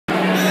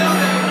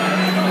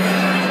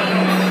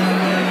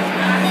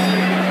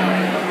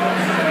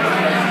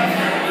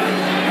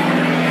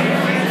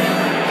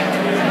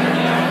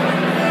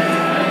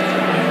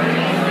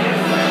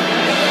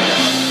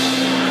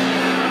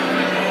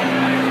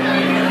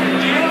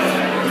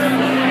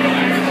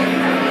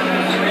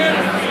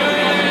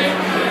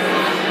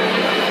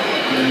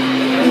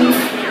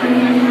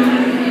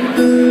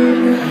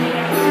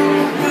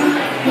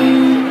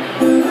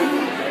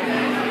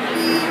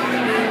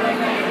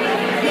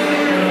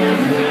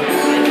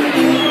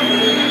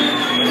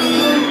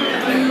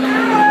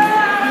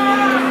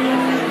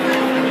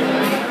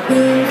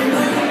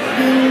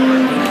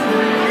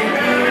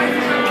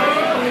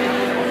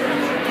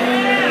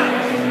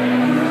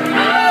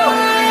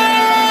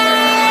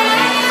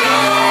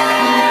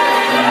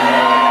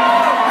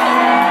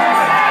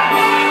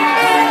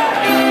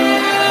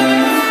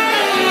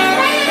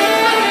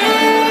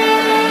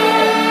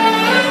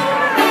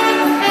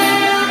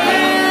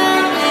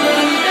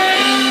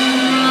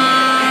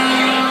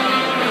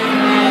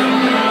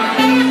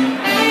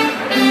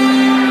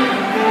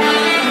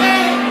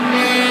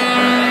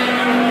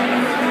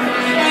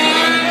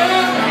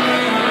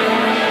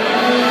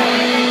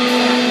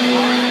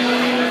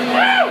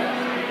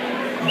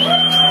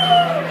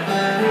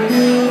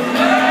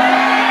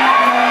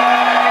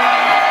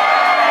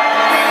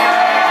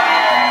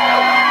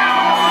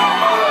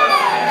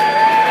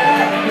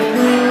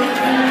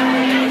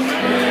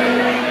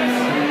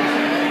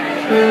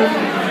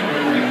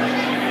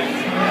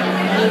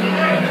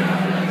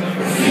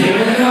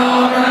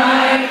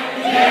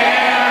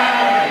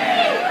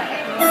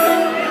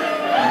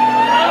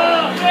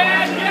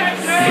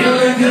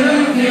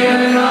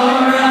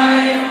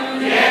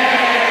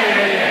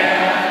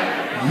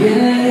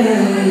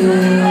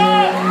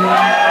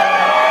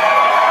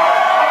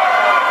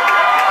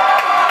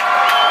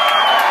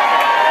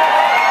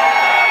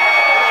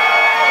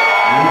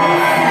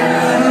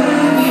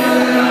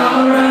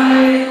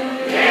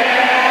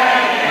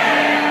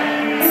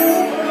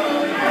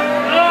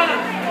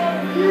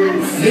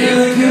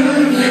Feeling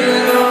good,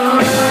 feeling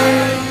alright,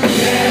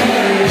 yeah.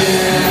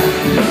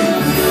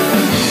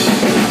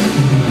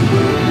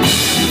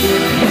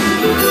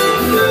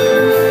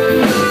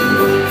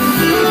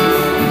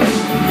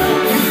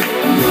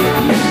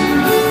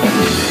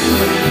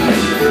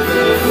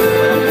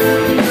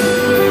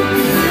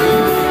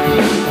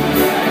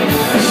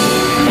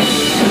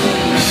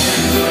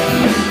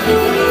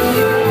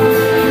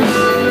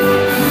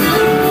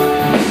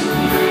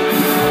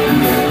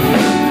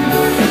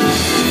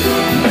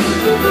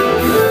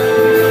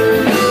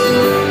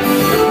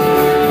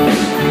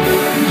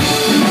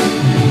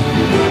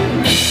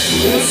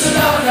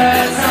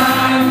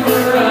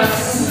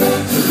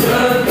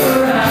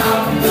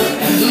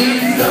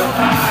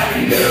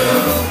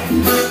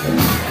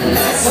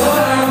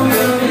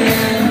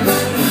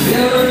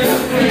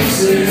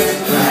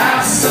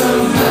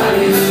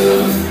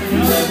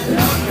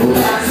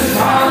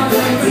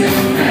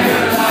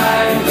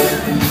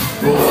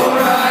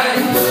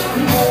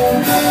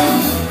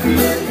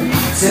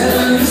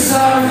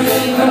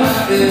 Sorry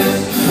about this,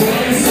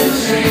 ways to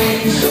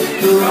change,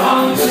 the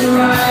wrong to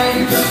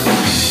right.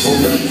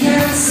 We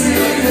can't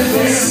see the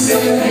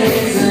distant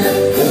haze,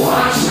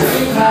 watch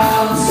rain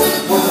clouds,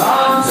 hold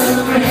on to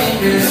the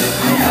greatness.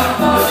 Help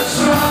our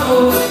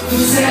trouble,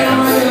 sail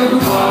real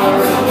far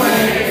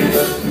away.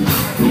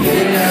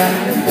 Yeah,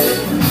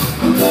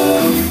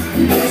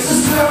 it's a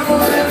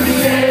struggle every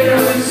day to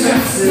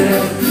express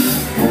it.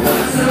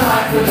 What's the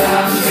life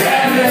without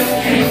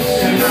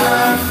dedication?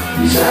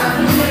 Trying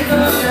to pick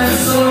up that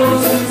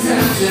soul's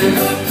intention,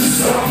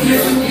 soak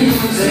your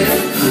music,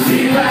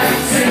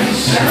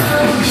 relaxation.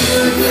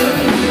 Good, good,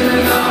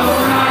 feeling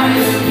alright,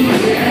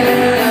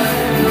 yeah.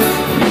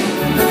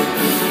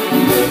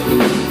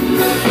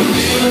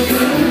 Feeling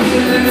good,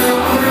 feeling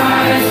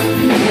alright,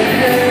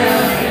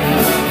 yeah.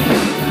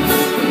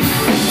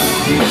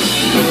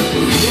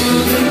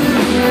 Feeling good,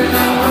 feeling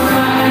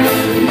alright,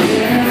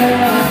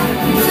 yeah.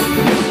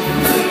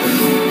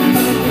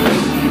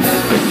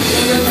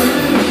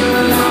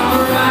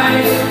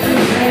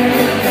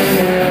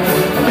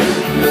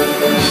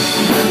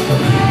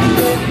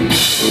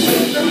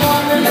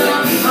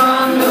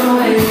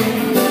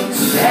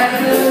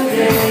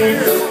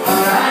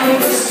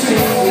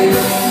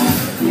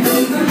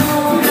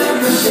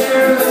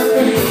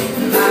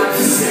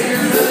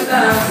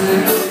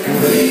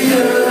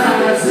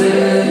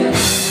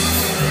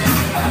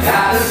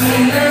 Got a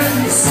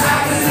feeling it's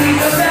like to see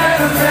a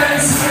better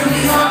friends,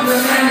 really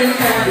complimenting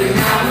every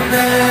now and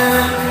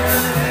then.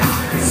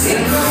 It's in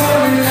the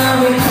morning I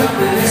wake up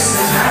and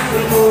listen like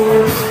the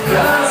board,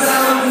 cause I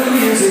love the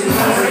music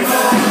going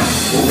on.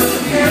 We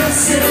can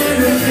sit in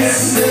the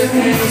distant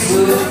haze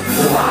with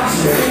watch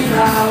rain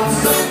clouds,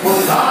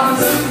 hold on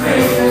to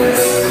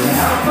greatness,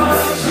 help our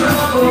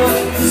trouble,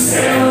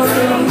 sail